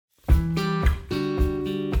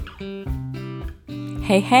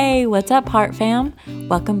Hey, what's up, Heart Fam?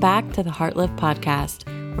 Welcome back to the Heart Lift podcast,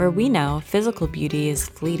 where we know physical beauty is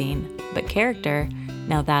fleeting, but character,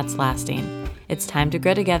 now that's lasting. It's time to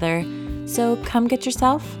grow together, so come get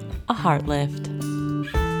yourself a Heart Lift.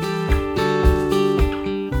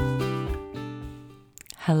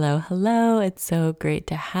 Hello, it's so great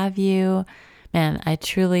to have you. Man, I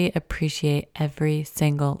truly appreciate every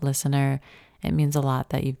single listener. It means a lot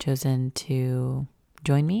that you've chosen to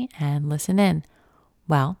join me and listen in.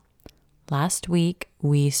 Well, last week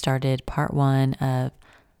we started part 1 of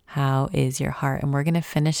How is Your Heart? And we're going to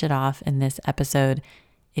finish it off in this episode.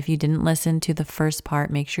 If you didn't listen to the first part,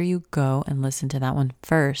 make sure you go and listen to that one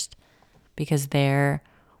first, because there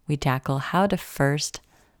we tackle how to first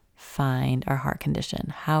find our heart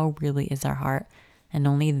condition. How really is our heart? And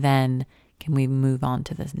only then can we move on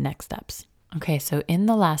to the next steps. Okay, so in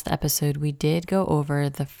the last episode, we did go over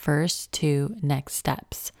the first 2 next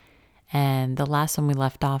steps. And the last one we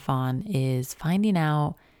left off on is finding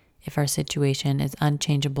out if our situation is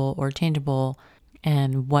unchangeable or changeable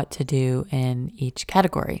and what to do in each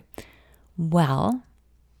category. Well,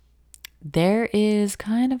 there is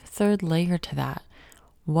kind of a third layer to that.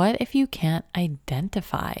 What if you can't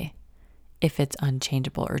identify if it's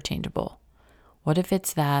unchangeable or changeable? What if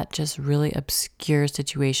it's that just really obscure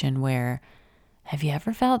situation where, have you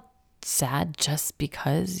ever felt sad just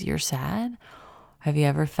because you're sad? Have you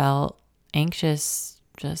ever felt anxious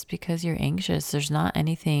just because you're anxious? There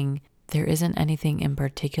isn't anything in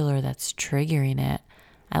particular that's triggering it.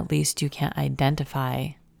 At least you can't identify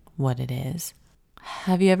what it is.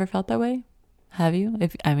 Have you ever felt that way? Have you?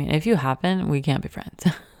 If you haven't, we can't be friends.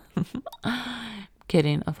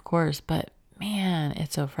 Kidding, of course, but man,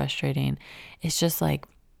 it's so frustrating. It's just like,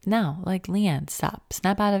 no, like, Leanne, stop.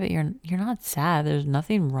 Snap out of it. You're not sad. There's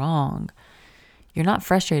nothing wrong. You're not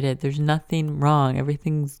frustrated. There's nothing wrong.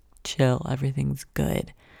 Everything's chill. Everything's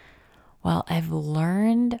good. Well, I've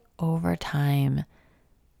learned over time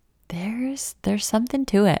there's something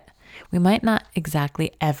to it. We might not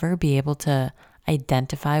exactly ever be able to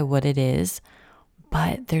identify what it is,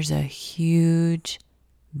 but there's a huge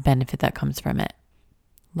benefit that comes from it.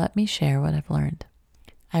 Let me share what I've learned.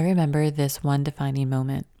 I remember this one defining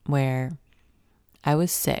moment where I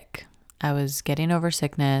was sick. I was getting over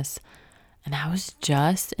sickness and I was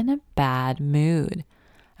just in a bad mood.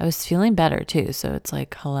 I was feeling better too. So it's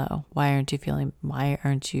like, hello, why aren't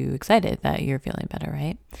you excited that you're feeling better,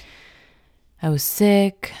 right? I was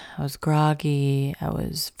sick. I was groggy. I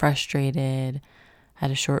was frustrated, had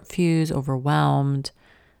a short fuse, overwhelmed,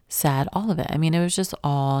 sad, all of it. It was just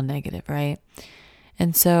all negative, right?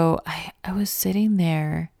 And so I was sitting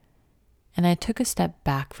there and I took a step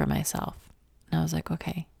back for myself. And I was like,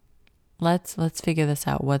 okay, let's figure this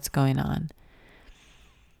out. What's going on?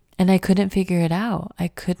 And I couldn't figure it out. I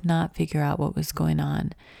could not figure out what was going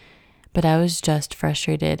on. But I was just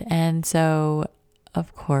frustrated. And so,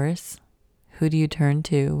 of course, who do you turn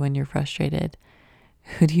to when you're frustrated?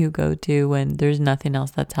 Who do you go to when there's nothing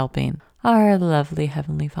else that's helping? Our lovely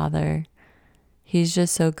Heavenly Father. He's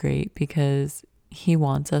just so great because He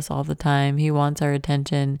wants us all the time. He wants our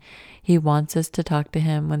attention. He wants us to talk to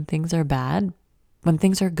Him when things are bad, when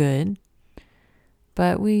things are good.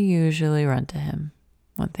 But we usually run to Him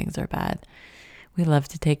when things are bad. We love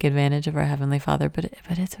to take advantage of our Heavenly Father, but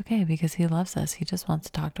it's okay because He loves us. He just wants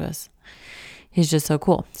to talk to us. He's just so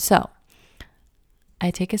cool. So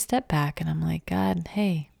I take a step back and I'm like, God,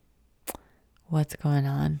 hey, what's going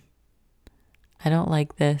on? I don't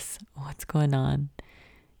like this. What's going on?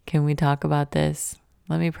 Can we talk about this?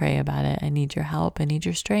 Let me pray about it. I need your help. I need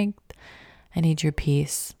your strength. I need your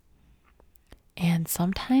peace. And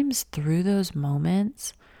sometimes through those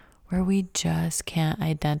moments where we just can't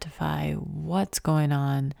identify what's going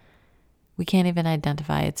on, we can't even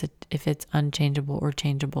identify if it's unchangeable or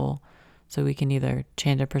changeable. So we can either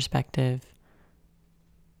change our perspective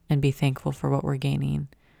and be thankful for what we're gaining,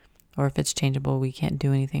 or if it's changeable, we can't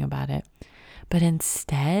do anything about it. But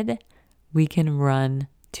instead, we can run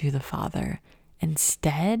to the Father.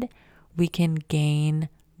 Instead, we can gain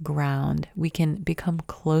ground. We can become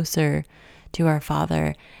closer to our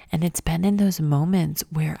Father. And it's been in those moments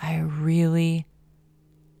where I really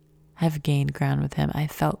have gained ground with Him. I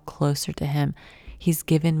felt closer to Him. He's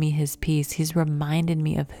given me His peace. He's reminded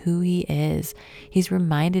me of who He is. He's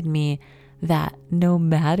reminded me that no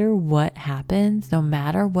matter what happens, no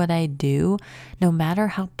matter what I do, no matter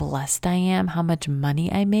how blessed I am, how much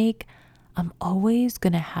money I make, I'm always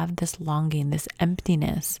going to have this longing, this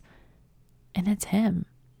emptiness. And it's Him.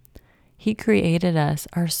 He created us.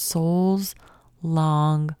 Our souls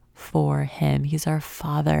long for Him. He's our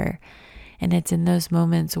Father. And it's in those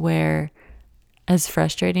moments where, as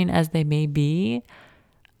frustrating as they may be,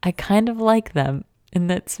 I kind of like them. And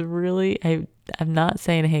that's really, I'm not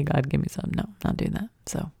saying, hey, God, give me some. No, I'm not doing that.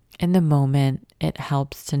 So in the moment, it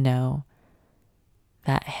helps to know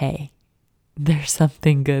that, hey, there's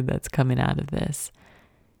something good that's coming out of this.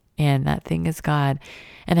 And that thing is God.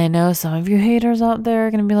 And I know some of you haters out there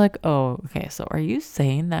are going to be like, oh, okay, so are you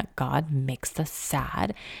saying that God makes us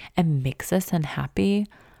sad and makes us unhappy?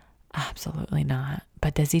 Absolutely not.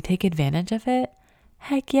 But does he take advantage of it?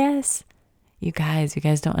 Heck yes. You guys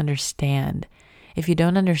don't understand. If you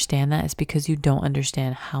don't understand that, it's because you don't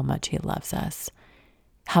understand how much he loves us,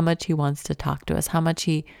 how much he wants to talk to us, how much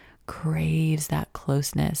he craves that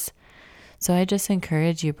closeness. So I just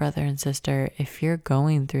encourage you, brother and sister, if you're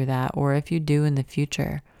going through that, or if you do in the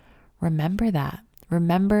future, remember that.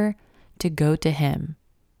 Remember to go to him,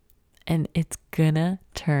 and it's gonna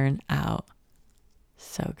turn out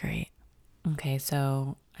so great. Okay,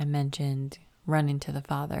 so I mentioned running to the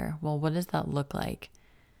Father. Well, what does that look like?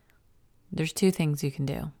 There's two things you can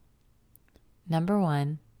do. Number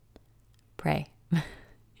one, pray.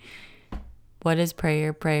 What is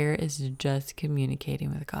prayer? Prayer is just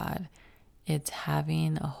communicating with God. It's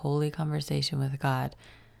having a holy conversation with God.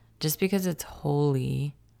 Just because it's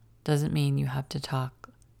holy doesn't mean you have to talk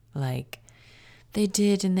like they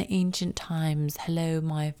did in the ancient times. Hello,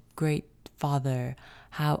 my great Father.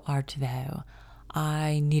 How art thou?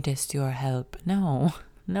 I needest your help. No.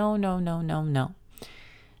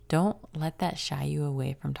 Don't let that shy you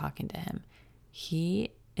away from talking to him.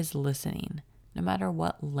 He is listening. No matter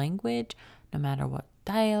what language, no matter what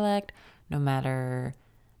dialect, no matter...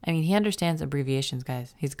 he understands abbreviations,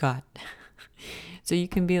 guys. He's God. So you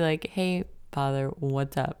can be like, hey, Father,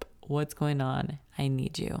 what's up? What's going on? I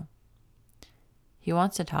need you. He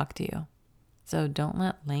wants to talk to you. So don't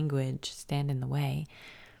let language stand in the way.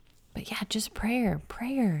 But yeah, just prayer.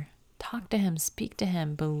 Talk to him, speak to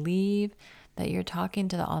him, believe that you're talking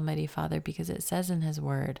to the Almighty Father, because it says in his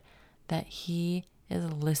word that he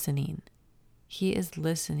is listening. He is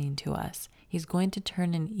listening to us. He's going to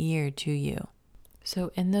turn an ear to you.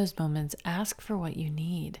 So in those moments, ask for what you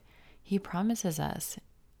need. He promises us.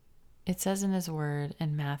 It says in his word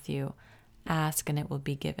in Matthew, ask and it will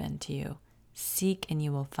be given to you. Seek and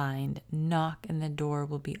you will find. Knock and the door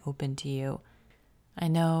will be open to you. I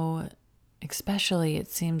know, especially it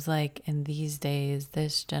seems like in these days,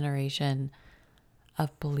 this generation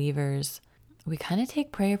of believers, we kind of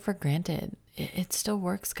take prayer for granted. It still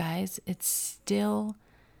works, guys. It's still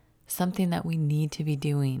something that we need to be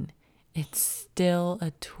doing. It's still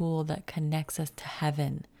a tool that connects us to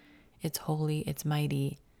heaven. It's holy, it's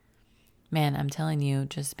mighty. Man, I'm telling you,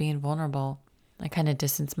 just being vulnerable. I kind of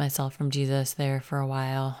distanced myself from Jesus there for a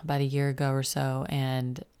while, about a year ago or so.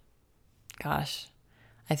 And gosh,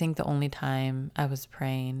 I think the only time I was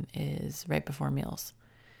praying is right before meals.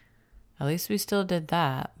 At least we still did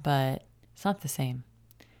that, but it's not the same.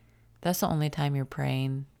 That's the only time you're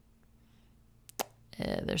praying.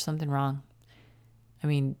 There's something wrong.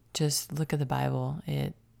 Just look at the Bible.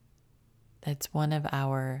 That's one of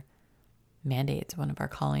our mandates, one of our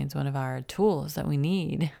callings, one of our tools that we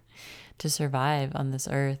need to survive on this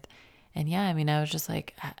earth. And yeah, I was just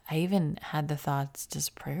like, I even had the thoughts, does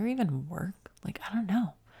prayer even work? I don't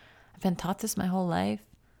know. I've been taught this my whole life.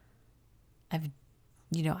 I've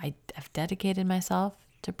dedicated myself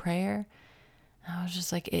to prayer. I was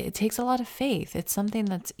just like, it takes a lot of faith. It's something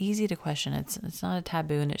that's easy to question. It's not a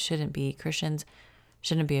taboo, and it shouldn't be. Christians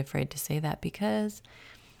shouldn't be afraid to say that, because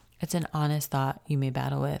it's an honest thought you may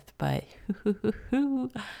battle with, but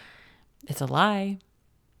it's a lie.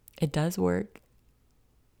 It does work.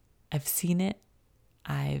 I've seen it.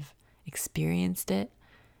 I've experienced it,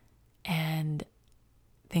 and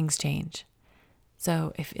things change.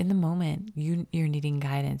 So if in the moment you're needing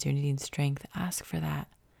guidance, you're needing strength, ask for that.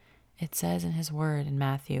 It says in his word in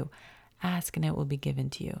Matthew, ask and it will be given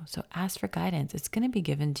to you. So ask for guidance. It's going to be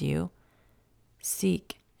given to you.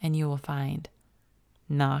 Seek and you will find.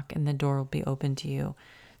 Knock and the door will be open to you.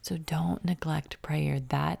 So don't neglect prayer.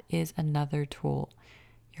 That is another tool.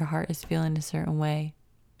 Your heart is feeling a certain way,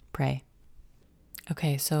 pray.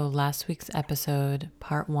 Okay, so last week's episode,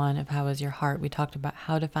 part 1 of How is Your Heart, we talked about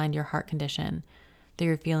how to find your heart condition through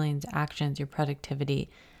your feelings, actions, your productivity.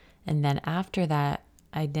 And then after that,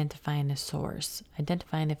 identifying a source,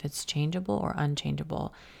 identifying if it's changeable or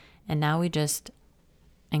unchangeable. And now we just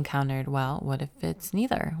encountered, well, what if it's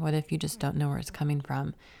neither? What if you just don't know where it's coming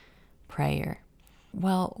from? Prayer.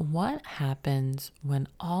 Well, what happens when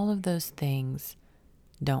all of those things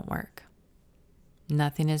don't work?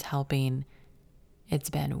 Nothing is helping. It's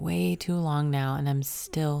been way too long now, and I'm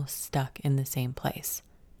still stuck in the same place.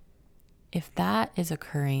 If that is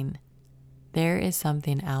occurring, there is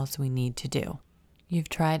something else we need to do. You've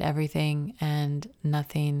tried everything and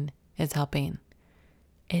nothing is helping.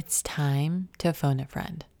 It's time to phone a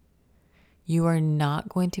friend. You are not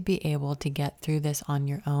going to be able to get through this on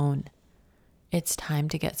your own. It's time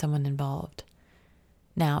to get someone involved.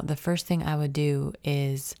 Now, the first thing I would do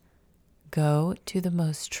is go to the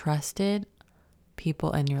most trusted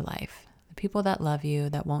people in your life. The people that love you,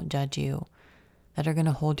 that won't judge you, that are going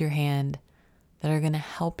to hold your hand, that are going to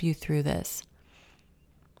help you through this.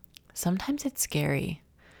 Sometimes it's scary,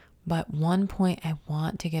 but one point I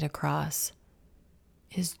want to get across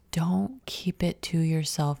is don't keep it to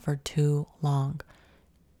yourself for too long.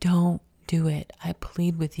 Don't do it. I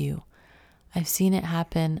plead with you. I've seen it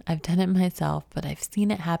happen. I've done it myself, but I've seen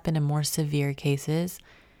it happen in more severe cases.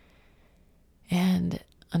 And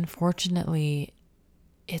unfortunately,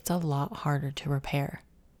 it's a lot harder to repair.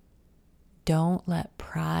 Don't let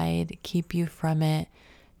pride keep you from it.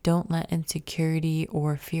 Don't let insecurity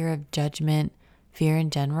or fear of judgment, fear in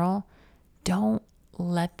general, don't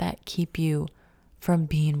let that keep you from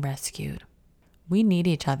being rescued. We need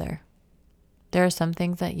each other. There are some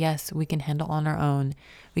things that, yes, we can handle on our own.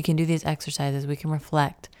 We can do these exercises. We can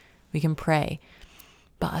reflect. We can pray.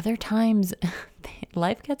 But other times,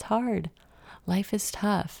 life gets hard. Life is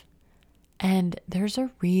tough. And there's a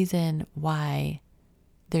reason why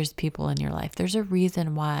there's people in your life. There's a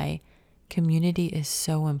reason why community is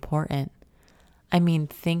so important. I mean,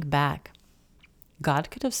 think back. God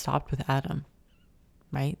could have stopped with Adam,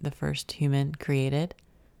 right? The first human created.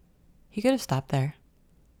 He could have stopped there,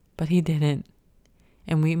 but he didn't.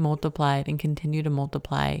 And we multiplied and continue to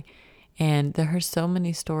multiply. And there are so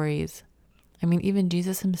many stories. I mean, even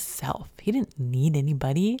Jesus himself, he didn't need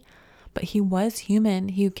anybody, but he was human.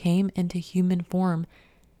 He came into human form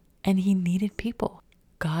and he needed people.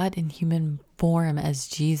 God in human form as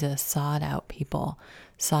Jesus sought out people,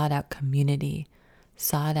 sought out community,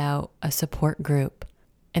 sought out a support group,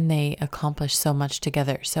 and they accomplished so much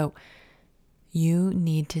together. So you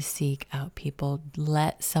need to seek out people.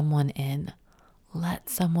 Let someone in. Let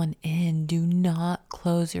someone in. Do not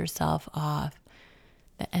close yourself off.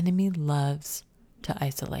 The enemy loves to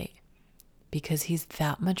isolate because he's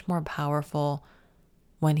that much more powerful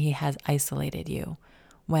when he has isolated you,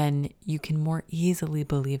 when you can more easily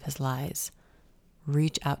believe his lies.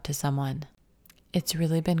 Reach out to someone. It's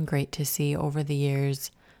really been great to see over the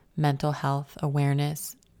years mental health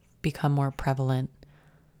awareness become more prevalent.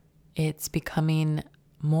 It's becoming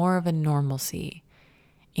more of a normalcy,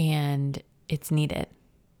 and it's needed.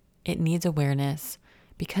 It needs awareness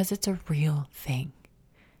because it's a real thing.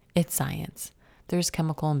 It's science. There's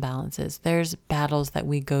chemical imbalances. There's battles that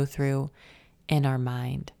we go through in our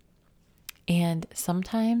mind. And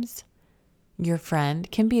sometimes your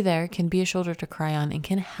friend can be there, can be a shoulder to cry on, and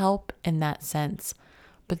can help in that sense.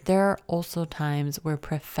 But there are also times where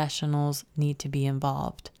professionals need to be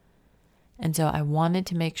involved. And so I wanted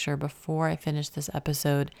to make sure before I finish this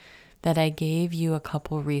episode that I gave you a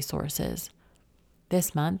couple resources.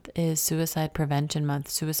 This month is Suicide Prevention Month,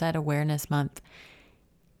 Suicide Awareness Month.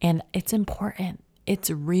 And it's important. It's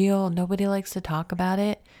real. Nobody likes to talk about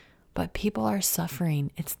it, but people are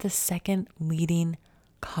suffering. It's the second leading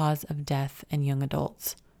cause of death in young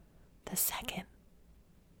adults. The second.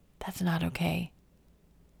 That's not okay.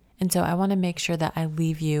 And so I want to make sure that I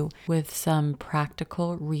leave you with some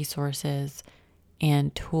practical resources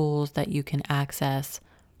and tools that you can access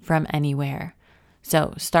from anywhere.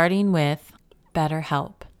 So starting with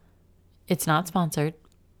BetterHelp. It's not sponsored,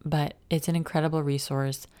 but it's an incredible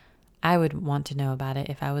resource. I would want to know about it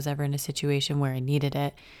if I was ever in a situation where I needed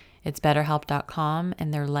it. It's betterhelp.com,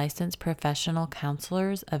 and they're licensed professional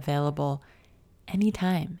counselors available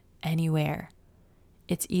anytime, anywhere.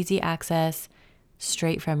 It's easy access,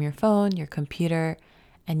 straight from your phone, your computer,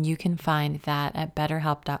 and you can find that at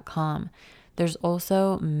betterhelp.com. There's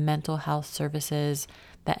also mental health services,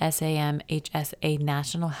 the SAMHSA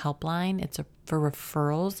National Helpline. It's for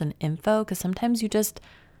referrals and info because sometimes you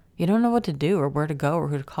don't know what to do or where to go or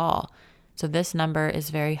who to call. So this number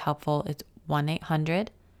is very helpful. It's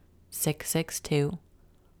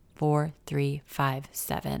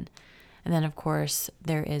 1-800-662-4357. And then, of course,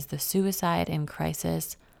 there is the Suicide and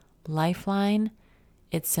Crisis Lifeline.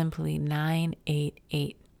 It's simply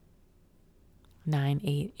 988.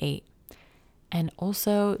 988. And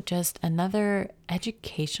also just another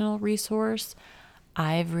educational resource.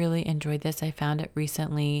 I've really enjoyed this. I found it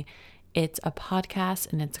recently. It's a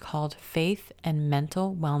podcast and it's called Faith and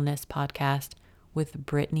Mental Wellness Podcast with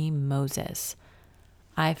Brittany Moses.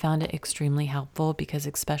 I found it extremely helpful because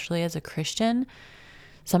especially as a Christian,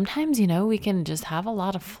 sometimes, we can just have a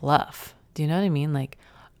lot of fluff. Do you know what I mean? Like,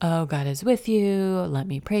 oh, God is with you. Let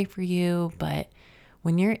me pray for you. But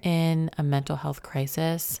when you're in a mental health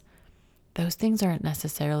crisis, those things aren't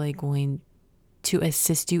necessarily going to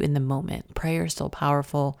assist you in the moment. Prayer is still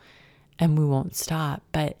powerful and we won't stop,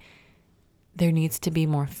 but there needs to be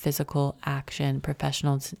more physical action.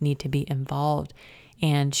 Professionals need to be involved.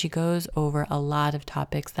 And she goes over a lot of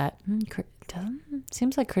topics that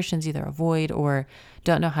seems like Christians either avoid or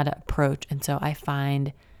don't know how to approach. And so I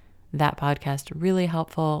find that podcast really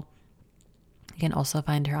helpful. You can also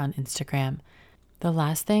find her on Instagram. The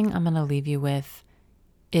last thing I'm going to leave you with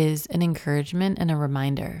is an encouragement and a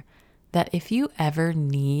reminder that if you ever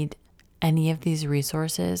need any of these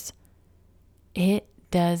resources, it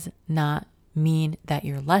does not mean that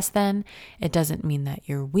you're less than. It doesn't mean that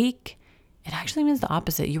you're weak. It actually means the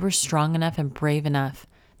opposite. You were strong enough and brave enough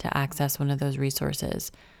to access one of those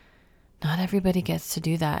resources. Not everybody gets to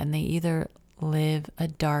do that, and they either live a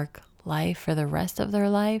dark life for the rest of their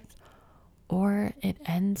life or it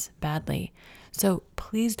ends badly. So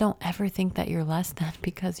please don't ever think that you're less than,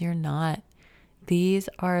 because you're not. These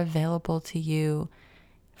are available to you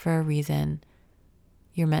for a reason.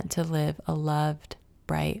 You're meant to live a loved,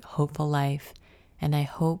 bright, hopeful life. And I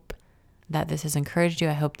hope that this has encouraged you.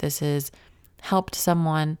 I hope this has helped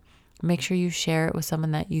someone. Make sure you share it with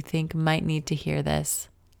someone that you think might need to hear this.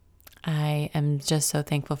 I am just so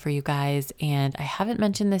thankful for you guys. And I haven't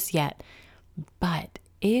mentioned this yet, but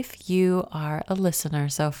if you are a listener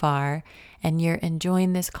so far and you're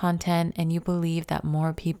enjoying this content and you believe that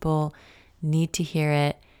more people need to hear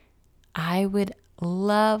it, I would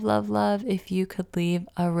love, love, love if you could leave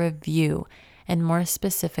a review, and more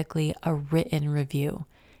specifically, a written review.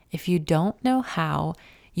 If you don't know how,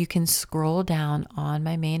 you can scroll down on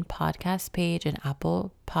my main podcast page in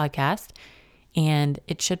Apple Podcast, and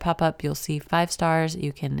it should pop up. You'll see 5 stars.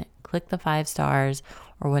 You can click the 5 stars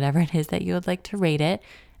or whatever it is that you would like to rate it.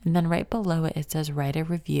 And then right below it, it says write a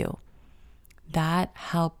review. That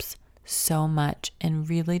helps so much and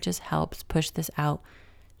really just helps push this out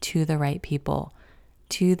to the right people,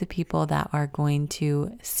 to the people that are going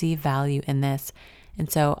to see value in this. And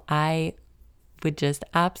so I would just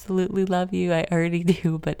absolutely love you. I already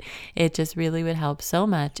do, but it just really would help so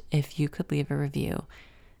much if you could leave a review.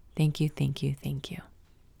 Thank you, thank you, thank you.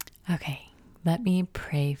 Okay, let me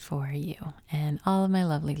pray for you and all of my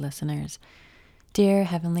lovely listeners. Dear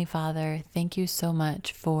Heavenly Father, thank you so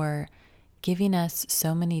much for giving us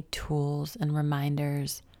so many tools and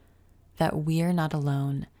reminders that we are not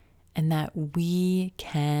alone and that we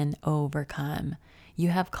can overcome. You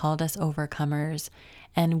have called us overcomers,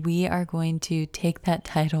 and we are going to take that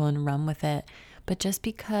title and run with it. But just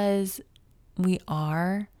because we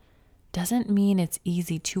are doesn't mean it's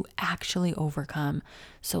easy to actually overcome.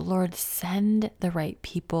 So Lord, send the right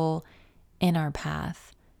people in our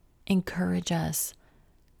path. Encourage us.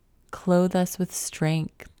 Clothe us with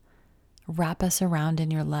strength. Wrap us around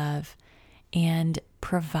in your love and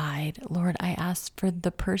provide. Lord, I ask for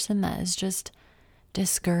the person that is just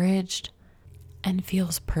discouraged and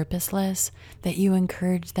feels purposeless, that you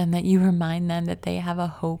encourage them, that you remind them that they have a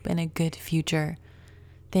hope and a good future.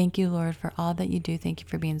 Thank you, Lord, for all that you do. Thank you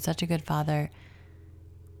for being such a good Father.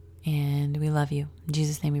 And we love you. In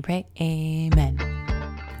Jesus' name we pray. Amen.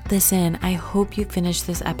 Listen, I hope you finished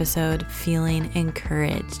this episode feeling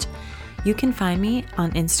encouraged. You can find me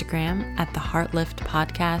on Instagram at the Heartlift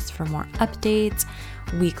Podcast for more updates,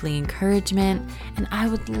 weekly encouragement, and I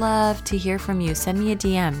would love to hear from you. Send me a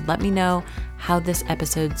DM. Let me know how this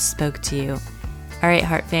episode spoke to you. All right,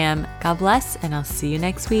 Heart Fam, God bless, and I'll see you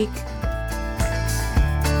next week.